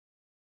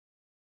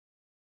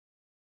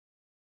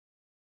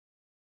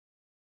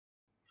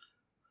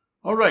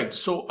Alright,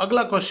 सो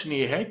अगला question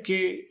ये है कि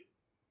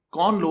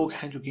कौन लोग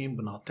हैं जो गेम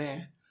बनाते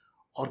हैं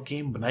और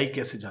गेम बनाई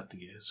कैसे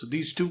जाती है. So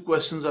these two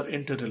questions are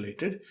inter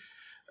related.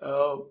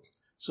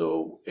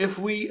 So if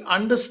we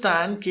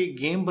understand कि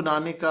गेम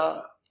बनाने का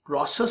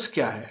प्रोसेस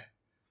क्या है,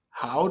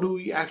 how do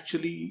we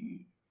actually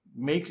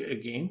make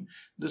a game,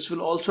 this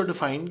will also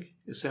define.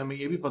 इससे हमें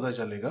ये भी पता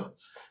चलेगा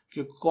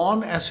कि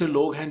कौन ऐसे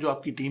लोग हैं जो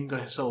आपकी टीम का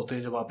हिस्सा होते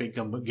हैं जब आप एक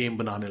गेम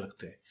बनाने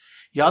लगते हैं.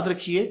 याद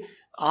रखिए,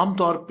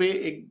 आमतौर पे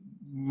एक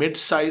mid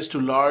size to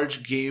large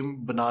game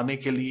बनाने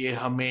के लिए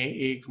हमें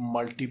एक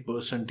मल्टी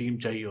पर्सन टीम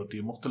चाहिए होती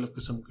है, मुख्तलिफ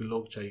किस्म के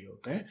लोग चाहिए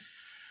होते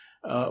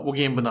हैं वो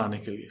गेम बनाने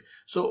के लिए.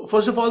 सो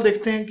फर्स्ट ऑफ ऑल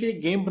देखते हैं कि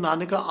गेम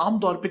बनाने का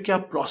आमतौर पे क्या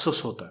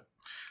प्रोसेस होता है.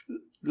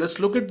 Let's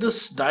look at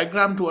this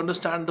diagram to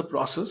understand the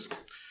process.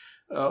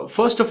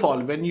 First of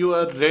all, when you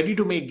are ready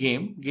to make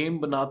game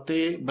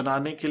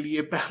बनाने के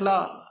लिए पहला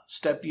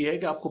स्टेप ये है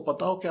कि आपको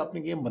पता हो कि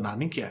आपने गेम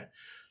बनानी क्या है.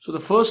 So the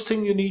first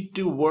thing you need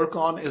to work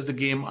on is the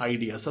game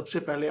idea. सबसे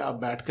पहले आप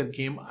बैठकर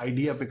गेम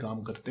आइडिया पे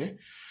काम करते हैं.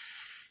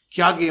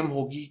 क्या गेम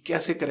होगी,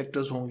 कैसे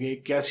कैरेक्टर्स होंगे,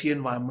 कैसी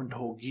एनवायरनमेंट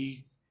होगी,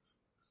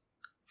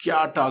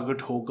 क्या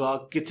टारगेट होगा,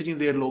 कितनी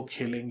देर लोग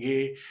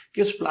खेलेंगे,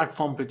 किस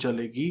प्लेटफॉर्म पे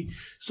चलेगी,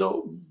 सो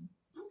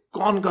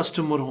कौन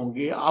कस्टमर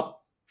होंगे,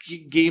 आपकी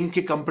गेम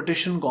के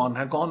कंपटीशन कौन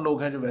है, कौन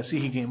लोग हैं जो वैसे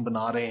ही गेम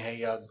बना रहे हैं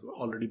या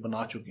ऑलरेडी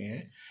बना चुके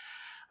हैं.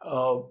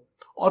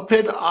 और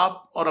फिर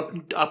आप और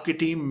आपकी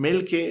टीम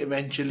मिल के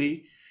eventually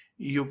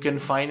you can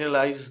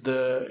finalize the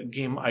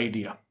game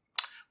idea.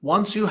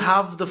 Once you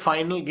have the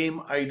final game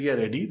idea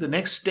ready, the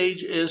next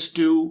stage is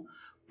to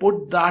put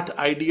that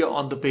idea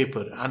on the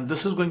paper, and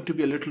this is going to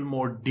be a little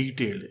more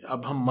detailed.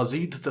 अब हम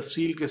मजीद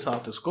तफसील के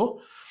साथ इसको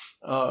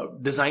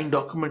design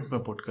document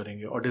में put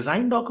करेंगे. और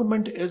design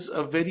document is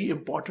a very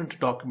important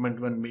document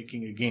when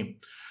making a game.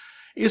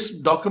 इस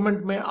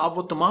डॉक्यूमेंट में आप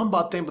वो तमाम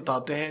बातें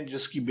बताते हैं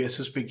जिसकी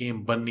बेसिस पे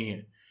गेम बननी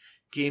है.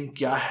 गेम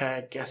क्या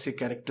है, कैसे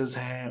कैरेक्टर्स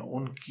हैं,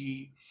 उनकी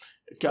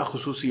क्या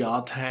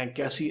खुसूसियात हैं,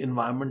 कैसी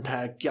इन्वायरमेंट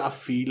है, क्या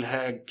फील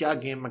है, क्या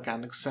गेम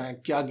मैकेनिक्स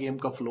हैं, क्या गेम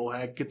का फ्लो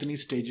है, कितनी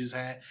स्टेजेस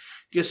हैं,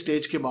 किस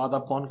स्टेज के बाद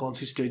आप कौन कौन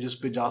सी स्टेजेस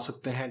पे जा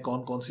सकते हैं,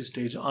 कौन कौन सी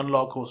स्टेज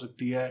अनलॉक हो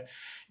सकती है,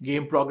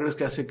 गेम प्रोग्रेस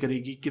कैसे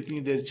करेगी, कितनी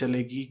देर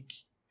चलेगी,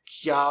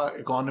 क्या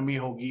इकोनॉमी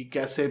होगी,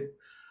 कैसे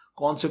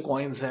कौन से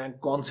कॉइन्स हैं,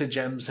 कौन से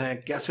जेम्स हैं,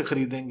 कैसे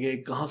खरीदेंगे,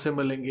 कहाँ से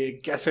मिलेंगे,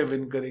 कैसे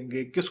विन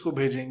करेंगे, किसको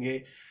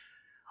भेजेंगे.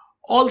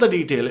 All the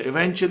detail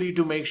eventually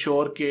to make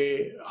sure कि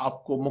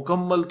आपको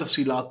मुकम्मल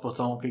तफसीलात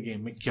पता हो कि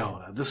गेम में क्या हो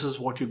रहा है. This is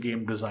what your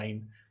game design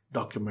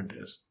document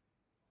is.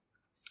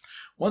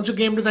 Once your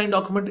game design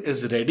document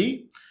is ready,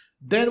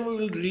 then we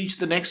will reach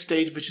the next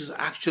stage, which is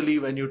actually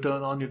when you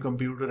turn on your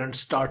computer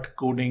and start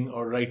coding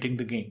or writing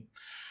the game.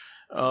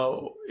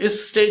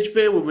 इस stage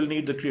पे we will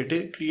need the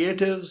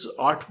creatives,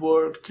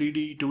 artwork,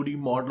 3D, 2D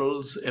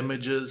models,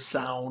 images,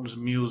 sounds,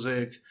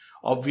 music,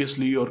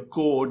 obviously your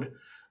code.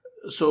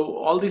 So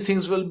all these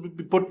things will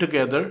be put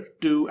together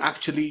to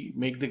actually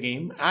make the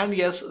game, and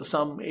yes,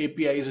 some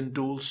APIs and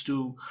tools to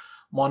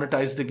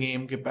monetize the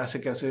game कि पैसे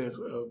कैसे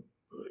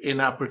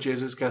इन app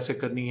purchases कैसे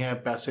करनी है,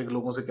 पैसे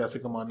लोगों से कैसे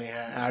कमाने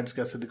हैं, एड्स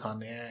कैसे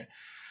दिखाने हैं,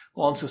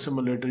 कौन से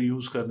सिमुलेटर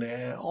यूज़ करने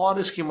हैं, और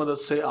इसकी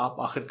मदद से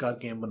आप आखिरकार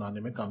गेम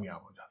बनाने में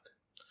कामयाब हो जाते हैं.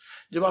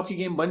 जब आपकी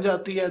गेम बन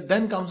जाती है,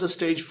 then comes the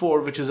stage 4,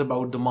 which is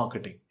about the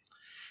marketing.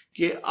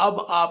 कि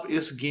अब आप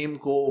इस गेम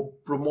को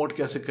प्रमोट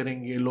कैसे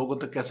करेंगे, लोगों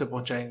तक कैसे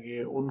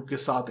पहुंचाएंगे, उनके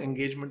साथ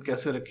एंगेजमेंट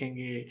कैसे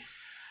रखेंगे,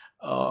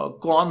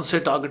 कौन से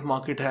टारगेट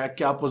मार्केट है,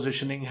 क्या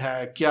पोजीशनिंग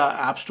है, क्या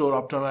ऐप स्टोर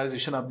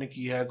ऑप्टिमाइजेशन आपने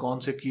की है, कौन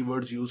से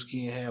कीवर्ड्स यूज़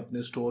किए हैं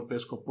अपने स्टोर पे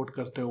इसको पुट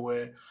करते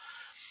हुए,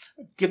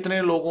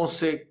 कितने लोगों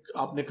से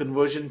आपने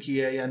कन्वर्जन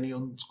किया है, यानी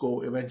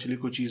उनको इवेंचुअली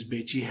कोई चीज़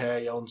बेची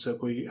है या उनसे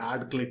कोई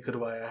ऐड क्लिक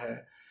करवाया है,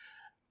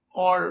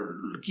 और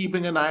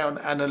keeping an I on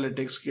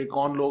analytics के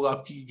कौन लोग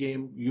आपकी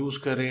गेम यूज़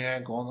कर रहे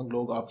हैं, कौन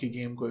लोग आपकी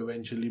गेम को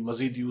इवेंचुअली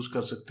मज़ीद यूज़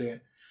कर सकते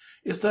हैं.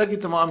 इस तरह की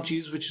तमाम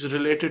चीज़ which is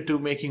related to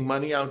making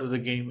money out of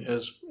the game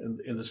is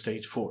in the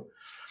stage 4.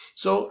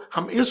 सो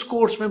हम इस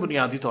कोर्स में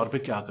बुनियादी तौर पे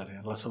क्या कर रहे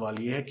हैं, अगला सवाल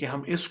ये है कि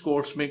हम इस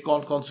कोर्स में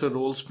कौन कौन से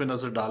रोल्स पे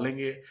नज़र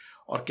डालेंगे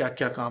और क्या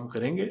क्या काम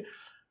करेंगे.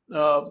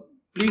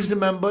 प्लीज़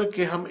रिमेंबर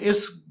कि हम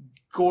इस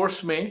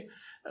कोर्स में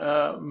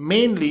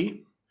mainly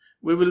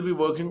we will be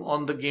working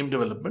on the game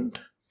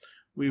development.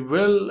 We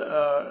will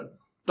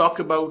talk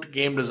about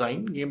game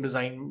design. Game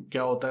design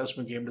क्या होता है,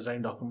 उसमें game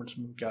design documents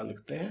में क्या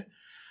लिखते हैं.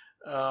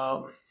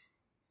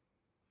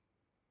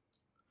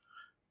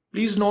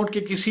 Please note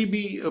कि किसी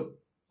भी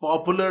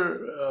popular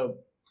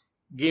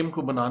गेम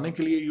को बनाने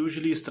के लिए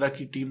यूजुअली इस तरह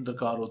की टीम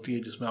दरकार होती है,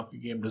 जिसमें आपकी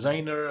गेम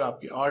डिज़ाइनर,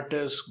 आपके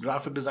artist,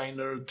 graphic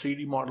designer,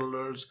 3D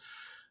modellers,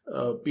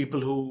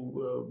 people who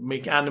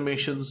make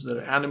animations,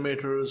 the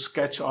animators,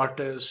 sketch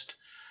artists,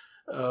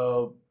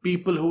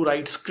 people who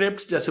right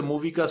script, जैसे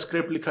मूवी का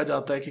स्क्रिप्ट लिखा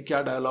जाता है कि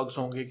क्या डायलॉग्स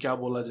होंगे, क्या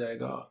बोला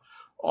जाएगा,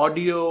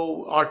 audio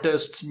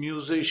artist,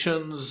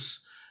 musicians,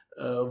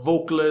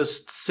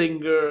 vocalist,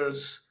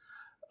 singers,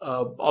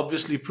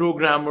 obviously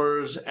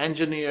programmers,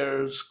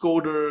 engineers,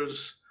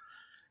 coders,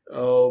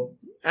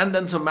 and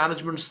then some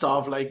management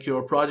staff like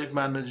your project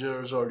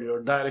managers or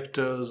your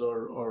directors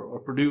or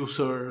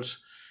producers,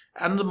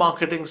 and the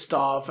marketing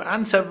staff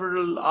and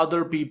several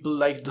other people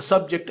like the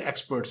subject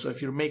experts. So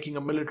if you're making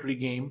a military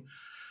game,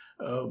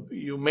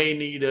 you may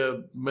need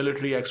a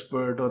military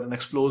expert or an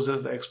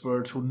explosive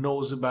expert who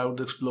knows about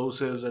the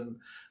explosives and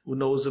who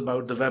knows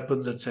about the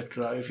weapons,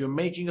 etc. If you're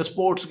making a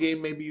sports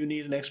game, maybe you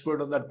need an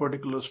expert on that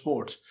particular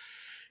sports.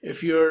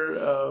 If you're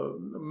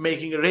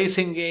making a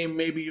racing game,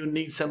 maybe you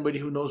need somebody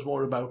who knows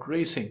more about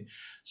racing.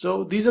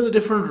 So these are the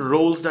different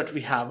roles that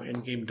we have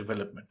in game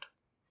development.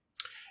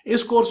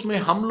 इस course में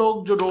हम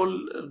लोग जो role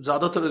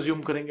ज़्यादातर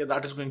assume करेंगे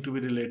that is going to be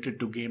related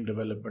to game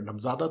development. हम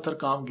ज़्यादातर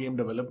काम गेम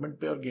डेवलपमेंट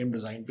पे और गेम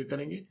डिज़ाइन पे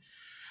करेंगे.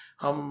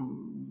 हम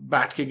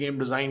बैठ के game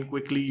design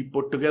quickly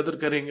put together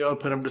करेंगे और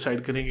फिर हम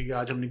डिसाइड करेंगे कि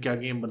आज हमने क्या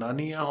गेम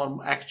बनानी है, और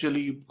हम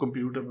एक्चुअली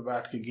कंप्यूटर पे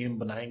बैठ के गेम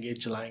बनाएंगे,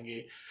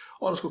 चलाएंगे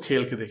और उसको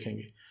खेल के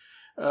देखेंगे.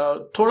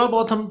 थोड़ा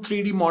बहुत हम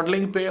 3D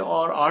मॉडलिंग पे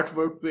और आर्ट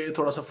वर्क पे,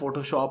 थोड़ा सा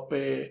फोटोशॉप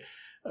पे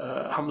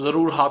हम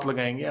ज़रूर हाथ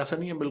लगाएंगे. ऐसा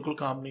नहीं है बिल्कुल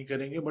काम नहीं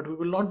करेंगे, but we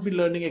will not be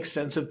learning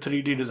extensive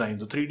 3D design.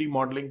 तो 3D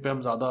मॉडलिंग पे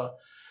हम ज़्यादा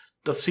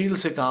तफसील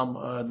से काम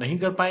नहीं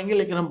कर पाएंगे,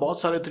 लेकिन हम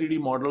बहुत सारे 3D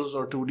मॉडल्स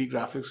और 2D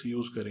ग्राफिक्स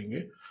यूज़ करेंगे.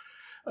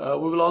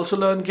 वी विल ऑल्सो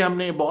लर्न कि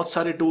हमने बहुत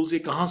सारे टूल्स ये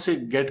कहाँ से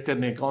गेट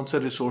करने, कौन से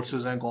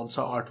रिसोर्सेज हैं, कौन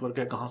सा आर्ट वर्क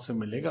है, कहाँ से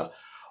मिलेगा,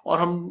 और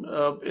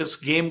हम इस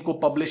गेम को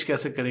पब्लिश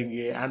कैसे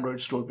करेंगे, एंड्रॉयड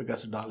स्टोर पे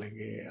कैसे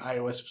डालेंगे,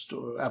 iOS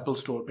स्टोर, एप्पल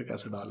स्टोर पे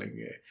कैसे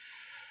डालेंगे,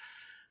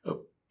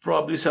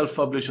 प्रॉब्ली सेल्फ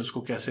पब्लिश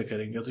उसको कैसे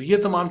करेंगे. तो ये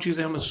तमाम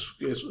चीज़ें हम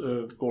इस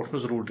कोर्स में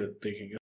ज़रूर देखेंगे.